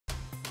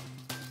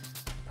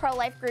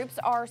Pro-life groups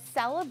are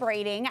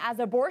celebrating as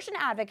abortion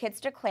advocates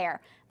declare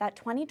that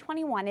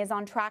 2021 is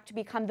on track to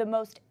become the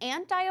most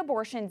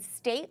anti-abortion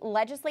state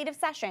legislative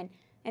session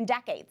in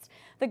decades.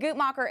 The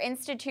Guttmacher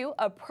Institute,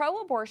 a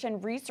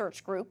pro-abortion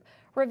research group,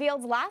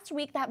 revealed last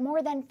week that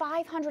more than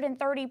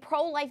 530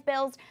 pro-life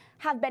bills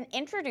have been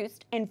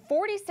introduced in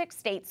 46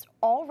 states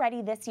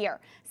already this year.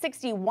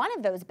 61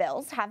 of those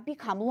bills have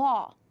become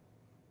law.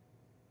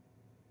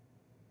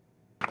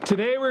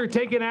 Today, we're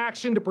taking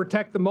action to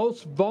protect the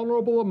most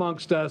vulnerable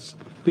amongst us,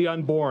 the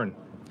unborn.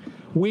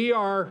 We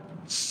are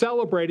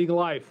celebrating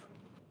life.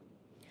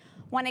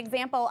 One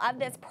example of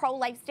this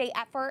pro-life state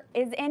effort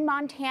is in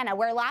Montana,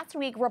 where last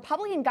week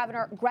Republican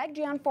Governor Greg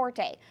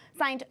Gianforte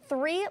signed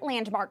 3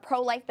 landmark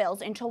pro-life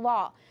bills into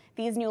law.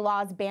 These new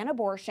laws ban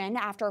abortion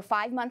after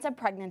 5 months of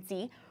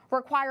pregnancy,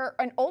 require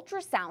an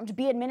ultrasound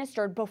be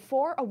administered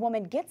before a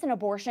woman gets an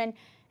abortion,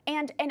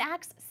 and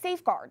enacts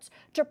safeguards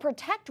to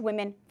protect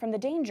women from the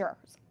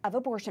dangers of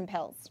abortion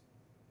pills.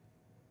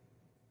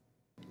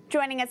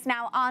 Joining us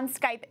now on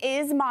Skype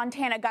is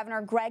Montana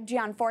Governor Greg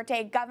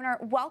Gianforte. Governor,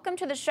 welcome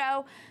to the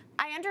show.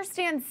 I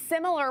understand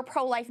similar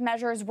pro-life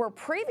measures were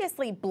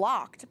previously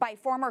blocked by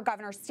former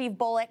Governor Steve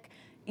Bullock.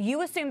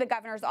 You assumed the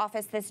governor's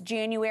office this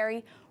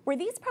January. Were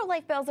these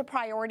pro-life bills a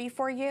priority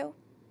for you?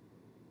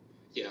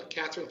 Yeah,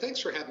 Catherine, thanks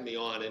for having me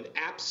on. And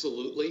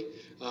absolutely,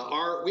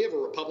 we have a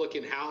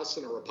Republican House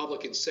and a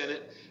Republican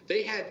Senate.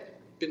 They had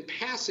been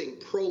passing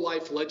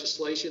pro-life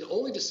legislation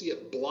only to see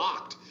it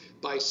blocked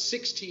by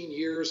 16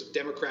 years of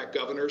Democrat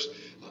governors.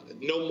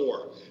 No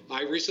more.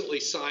 I recently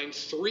signed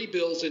 3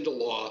 bills into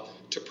law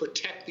to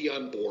protect the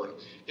unborn.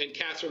 And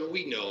Catherine,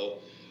 we know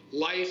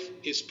life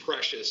is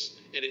precious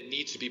and it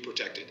needs to be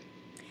protected.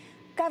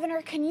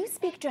 Governor, can you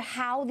speak to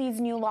how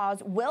these new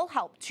laws will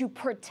help to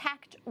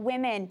protect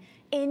women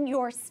in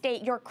your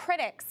state? Your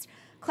critics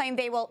claim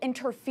they will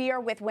interfere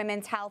with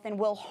women's health and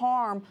will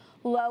harm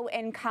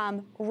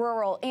low-income,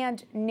 rural,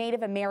 and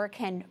Native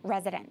American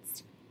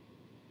residents.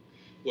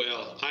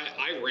 Well,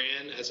 I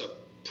ran as a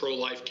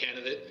pro-life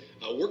candidate.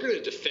 We're going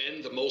to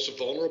defend the most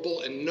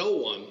vulnerable, and no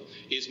one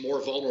is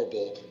more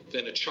vulnerable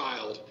than a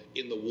child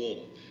in the womb.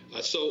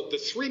 So the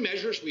 3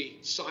 measures we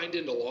signed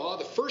into law,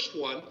 the first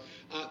one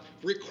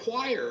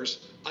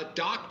requires a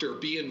doctor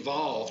be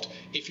involved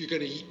if you're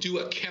going to do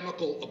a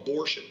chemical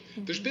abortion.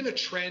 There's been a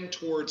trend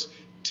towards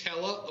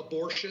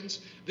tele-abortions.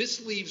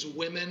 This leaves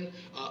women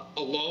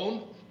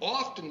alone,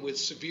 often with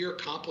severe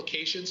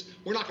complications.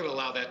 We're not going to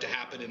allow that to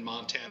happen in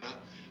Montana.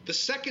 The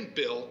second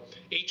bill,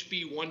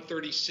 HB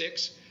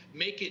 136,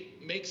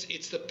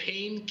 it's the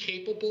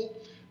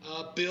pain-capable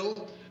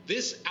bill.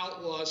 This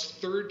outlaws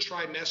 3rd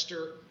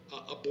trimester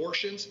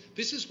abortions.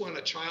 This is when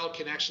a child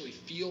can actually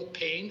feel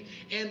pain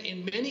and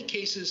in many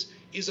cases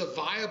is a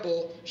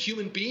viable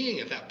human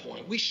being at that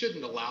point. We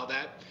shouldn't allow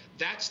that.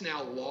 That's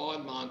now law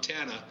in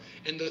Montana.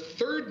 And the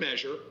 3rd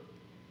measure,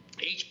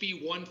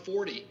 HB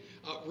 140,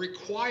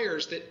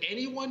 requires that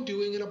anyone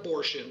doing an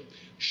abortion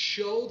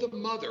show the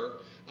mother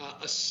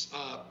a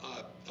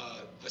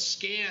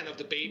scan of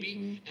the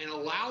baby and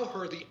allow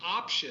her the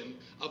option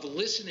of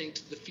listening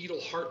to the fetal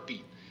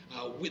heartbeat.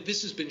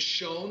 This has been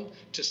shown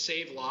to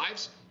save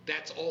lives.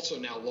 That's also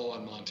now law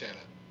in Montana.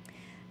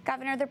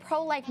 Governor, the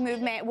pro-life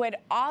movement would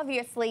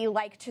obviously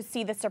like to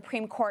see the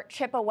Supreme Court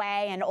chip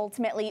away and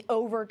ultimately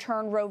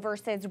overturn Roe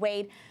versus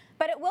Wade,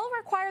 but it will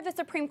require the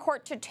Supreme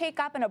Court to take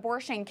up an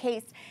abortion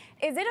case.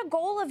 Is it a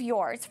goal of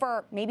yours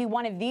for maybe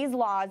one of these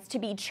laws to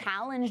be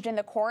challenged in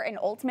the court and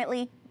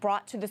ultimately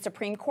brought to the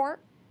Supreme Court?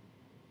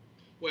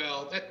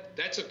 Well,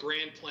 that's a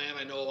grand plan.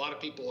 I know a lot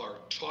of people are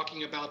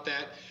talking about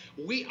that.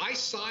 I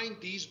signed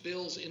these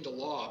bills into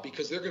law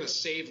because they're going to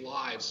save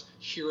lives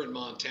here in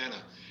Montana.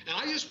 And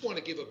I just want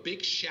to give a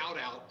big shout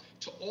out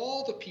to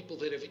all the people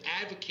that have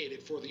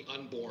advocated for the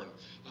unborn.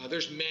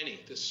 There's many,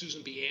 the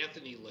Susan B.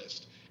 Anthony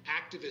list,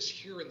 activists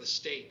here in the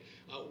state.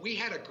 We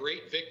had a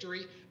great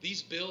victory.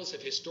 These bills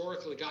have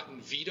historically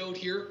gotten vetoed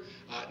here.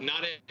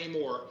 Not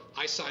anymore.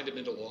 I signed them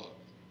into law.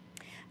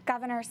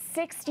 Governor,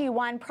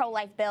 61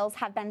 pro-life bills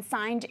have been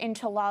signed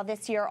into law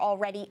this year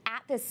already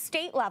at the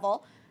state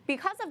level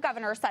because of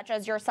governors such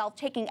as yourself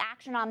taking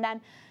action on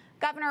them.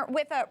 Governor,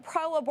 with a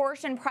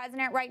pro-abortion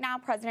president right now,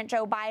 President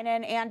Joe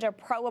Biden, and a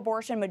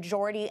pro-abortion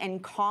majority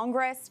in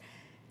Congress,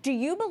 do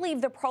you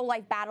believe the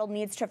pro-life battle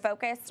needs to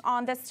focus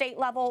on the state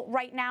level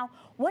right now?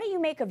 What do you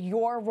make of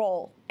your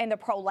role in the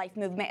pro-life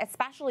movement,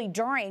 especially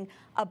during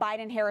a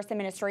Biden-Harris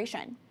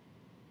administration?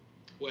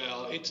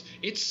 Well,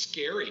 it's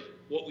scary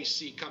what we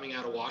see coming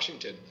out of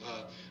Washington.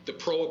 The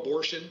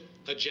pro-abortion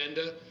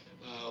agenda,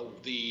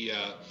 the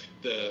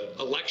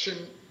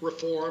election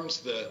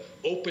reforms, the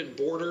open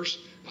borders.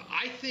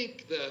 I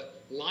think the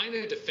line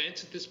of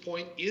defense at this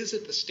point is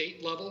at the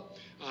state level.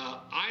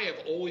 I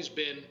have always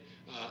been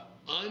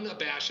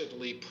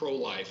unabashedly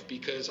pro-life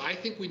because I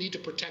think we need to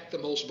protect the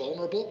most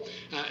vulnerable,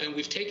 and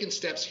we've taken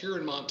steps here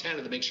in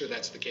Montana to make sure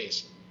that's the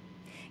case.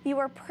 You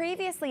were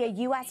previously a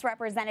U.S.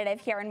 representative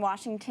here in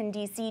Washington,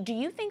 D.C. Do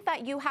you think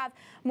that you have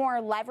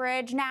more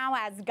leverage now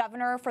as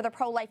governor for the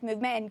pro-life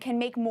movement and can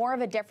make more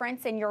of a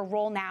difference in your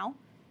role now?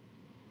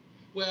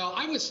 Well,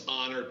 I was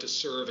honored to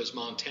serve as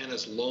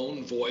Montana's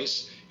lone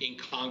voice in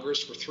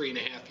Congress for 3.5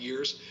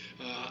 years.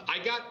 I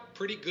got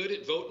pretty good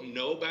at voting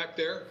no back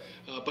there,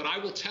 but I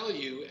will tell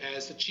you,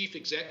 as the chief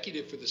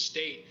executive for the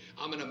state,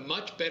 I'm in a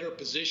much better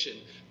position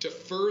to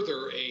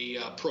further a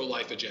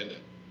pro-life agenda.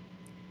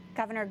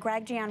 Governor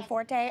Greg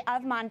Gianforte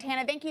of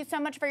Montana, thank you so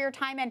much for your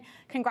time and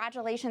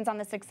congratulations on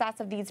the success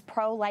of these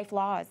pro-life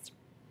laws.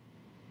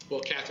 Well,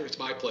 Catherine, it's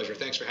my pleasure.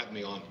 Thanks for having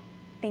me on.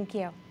 Thank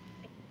you.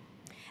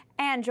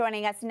 And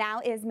joining us now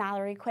is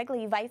Mallory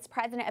Quigley, Vice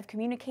President of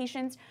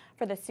Communications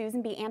for the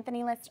Susan B.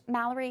 Anthony List.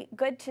 Mallory,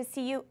 good to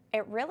see you.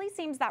 It really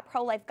seems that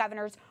pro-life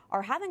governors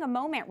are having a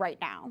moment right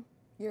now.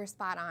 You're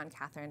spot on,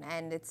 Catherine,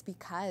 and it's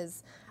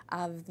because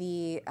of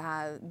the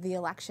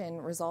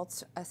election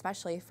results,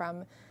 especially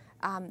from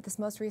this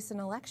most recent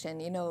election.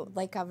 You know,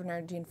 like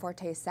Governor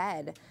Gianforte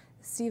said,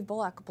 Steve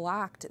Bullock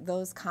blocked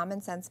those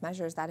common sense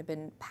measures that have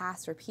been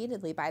passed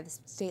repeatedly by the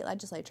state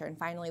legislature, and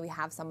finally we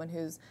have someone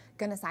who's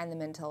going to sign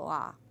them into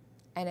law.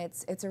 And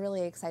it's a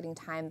really exciting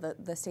time.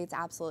 The states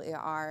absolutely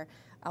are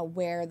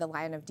where the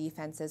line of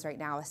defense is right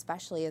now,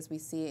 especially as we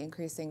see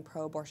increasing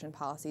pro-abortion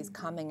policies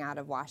coming out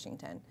of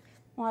Washington.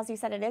 Well, as you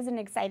said, it is an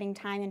exciting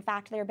time. In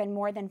fact, there have been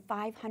more than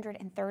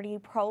 530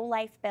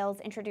 pro-life bills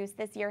introduced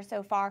this year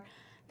so far.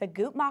 The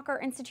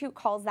Guttmacher Institute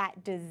calls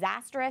that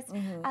disastrous.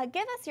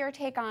 Give us your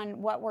take on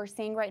what we're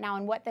seeing right now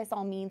and what this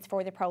all means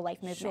for the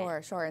pro-life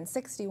movement. Sure. And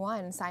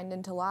 61 signed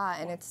into law,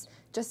 and it's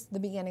just the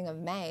beginning of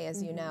May,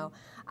 as you know.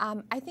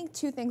 I think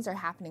two things are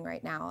happening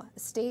right now.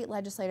 State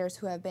legislators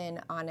who have been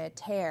on a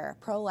tear,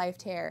 pro-life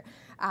tear,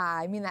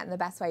 I mean that in the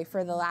best way,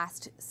 for the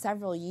last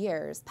several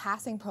years,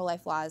 passing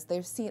pro-life laws,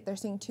 they're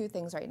seeing two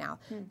things right now.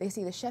 They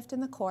see the shift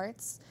in the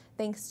courts,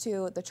 thanks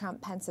to the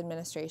Trump-Pence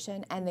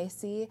administration, and they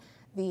see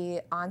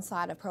the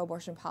onslaught of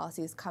pro-abortion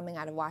policies coming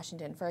out of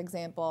Washington. For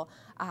example,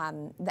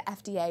 the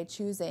FDA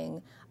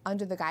choosing,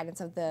 under the guidance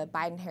of the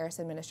Biden-Harris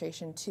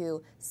administration,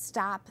 to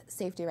stop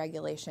safety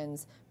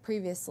regulations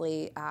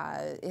previously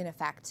in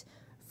effect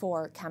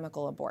for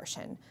chemical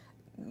abortion.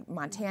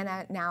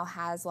 Montana now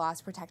has laws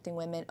protecting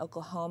women.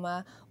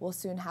 Oklahoma will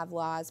soon have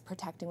laws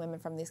protecting women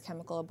from these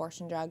chemical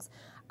abortion drugs.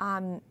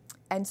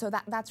 And so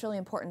that's really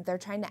important. They're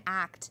trying to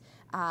act,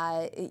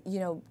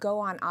 go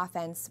on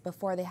offense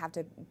before they have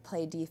to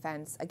play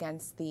defense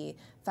against the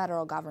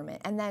federal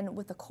government. And then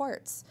with the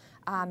courts,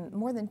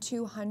 more than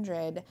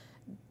 200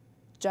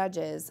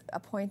 judges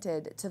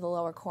appointed to the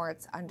lower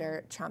courts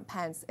under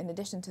Trump-Pence, in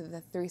addition to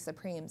the 3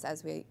 Supremes,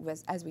 as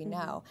we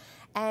know.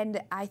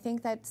 And I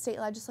think that state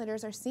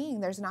legislators are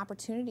seeing there's an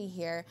opportunity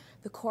here.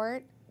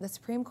 The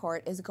Supreme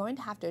Court is going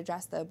to have to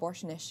address the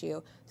abortion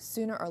issue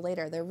sooner or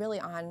later. They're really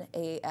on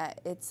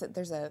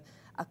there's a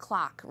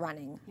clock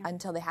running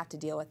until they have to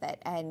deal with it.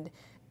 And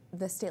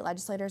the state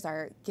legislators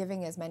are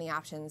giving as many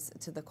options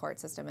to the court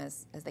system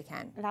as they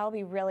can. That'll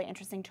be really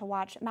interesting to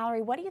watch.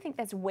 Mallory, what do you think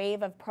this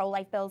wave of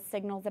pro-life bills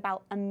signals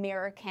about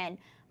American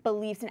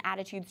beliefs and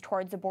attitudes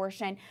towards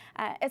abortion,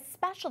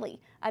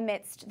 especially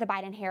amidst the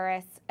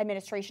Biden-Harris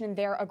administration and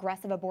their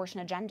aggressive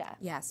abortion agenda?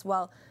 Yes,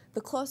 well, the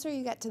closer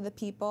you get to the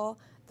people,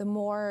 the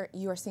more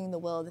you are seeing the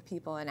will of the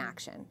people in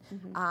action.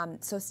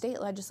 So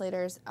state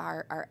legislators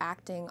are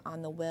acting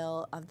on the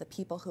will of the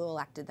people who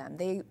elected them.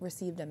 They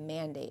received a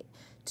mandate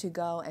to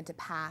go and to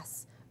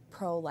pass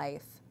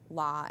pro-life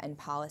law and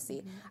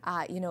policy.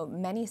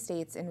 Many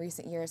states in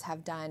recent years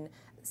have done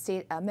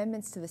state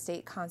amendments to the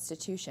state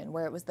constitution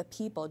where it was the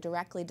people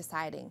directly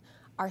deciding,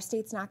 our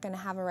state's not going to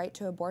have a right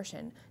to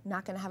abortion,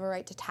 not going to have a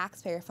right to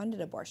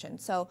taxpayer-funded abortion.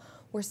 So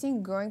we're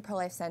seeing growing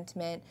pro-life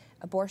sentiment.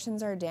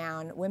 Abortions are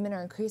down. Women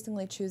are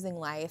increasingly choosing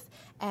life,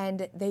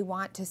 and they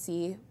want to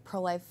see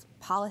pro-life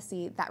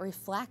policy that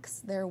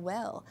reflects their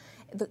will.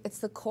 It's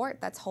the court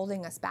that's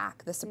holding us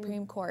back, the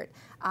Supreme Court.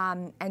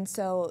 And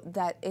so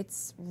that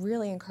it's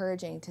really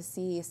encouraging to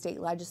see state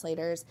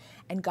legislators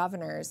and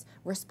governors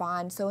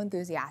respond so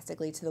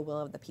enthusiastically to the will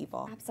of the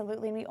people.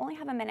 Absolutely. And we only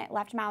have a minute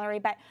left, Mallory,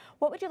 but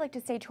what would you like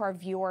to say to our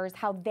viewers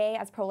how they,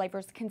 as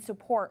pro-lifers, can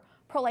support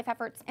pro-life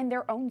efforts in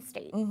their own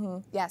state?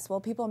 Yes,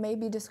 well, people may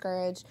be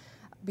discouraged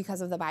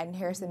because of the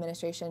Biden-Harris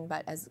administration,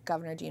 but as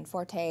Governor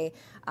Gianforte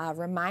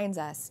reminds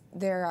us,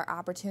 there are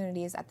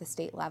opportunities at the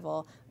state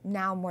level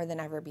now more than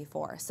ever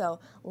before. So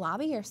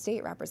lobby your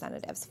state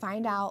representatives.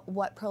 Find out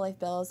what pro-life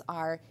bills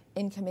are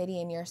in committee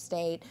in your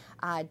state.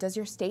 Does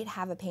your state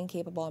have a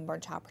Pain-Capable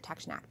Unborn Child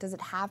Protection Act? Does it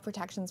have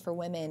protections for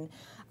women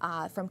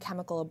from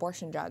chemical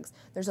abortion drugs?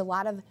 There's a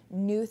lot of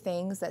new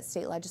things that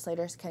state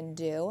legislators can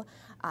do,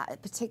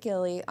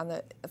 particularly on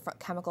the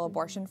chemical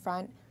abortion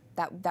front,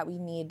 that we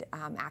need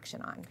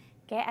action on.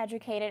 Get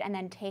educated and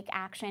then take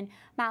action.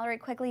 Mallory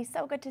Quigley,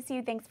 so good to see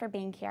you. Thanks for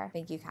being here.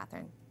 Thank you,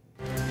 Catherine.